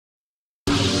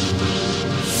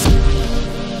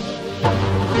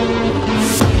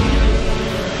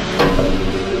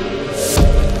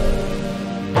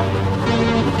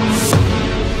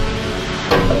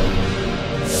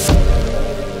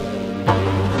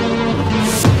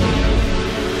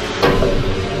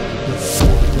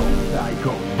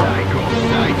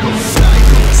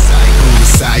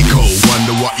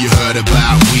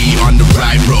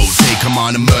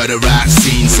on a murder rap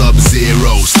scene,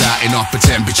 sub-zero, starting off at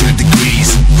temperature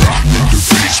degrees. The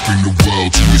face bring the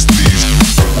world to its knees.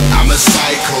 I'm a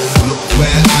psycho, look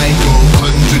where I go.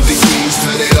 100 degrees,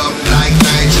 turn it up like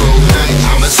nitro.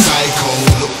 I'm a psycho,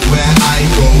 look where I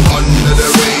go. Under the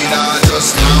radar,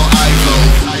 just how I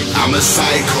flow. I'm a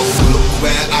psycho, look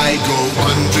where I go.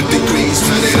 100 degrees,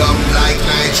 turn it up like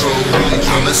nitro.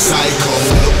 I'm a psycho,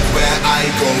 look where I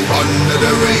go. Under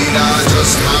the radar,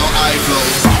 just how I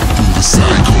flow. Do the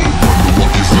psycho, wonder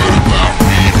what you heard about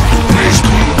me. The bass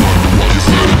go, wonder what you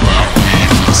heard about me.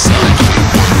 The psycho,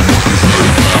 wonder what you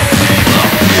heard about me.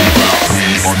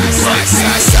 On the bright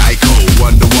road. Psycho,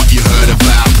 wonder what you heard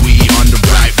about we on the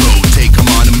bright road. Take 'em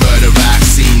on a murder rap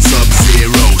scene,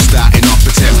 sub-zero, starting off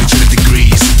at temperature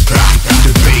degrees.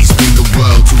 The bass bring the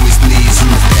world to its knees.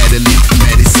 Who's peddling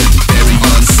medicine, very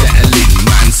unsettling.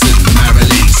 Manson,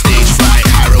 Marilyn, stage fright,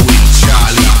 heroin,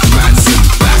 Charlie Manson,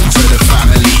 back to the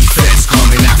family. Feds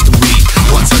coming after we.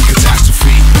 What's a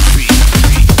catastrophe?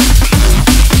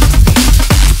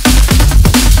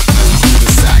 The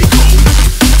psycho.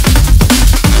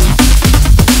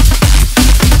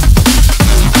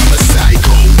 I'm a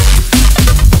psycho.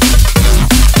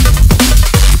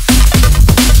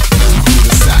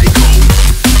 The psycho.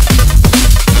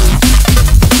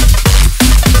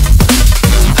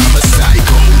 I'm a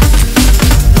psycho.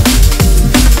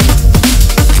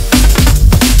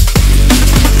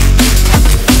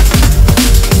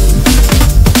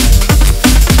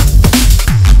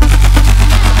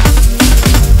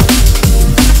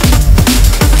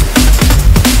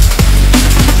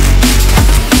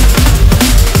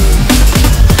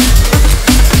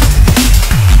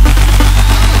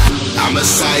 I'm a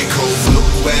psycho, look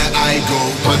where I go.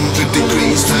 100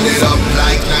 degrees, turn it up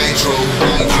like nitro.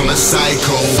 I'm a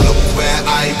psycho, look where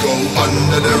I go.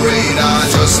 Under the radar,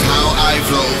 just how I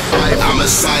flow. I'm a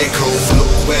psycho,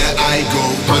 look where I go.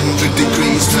 100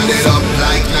 degrees, turn it up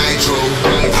like nitro.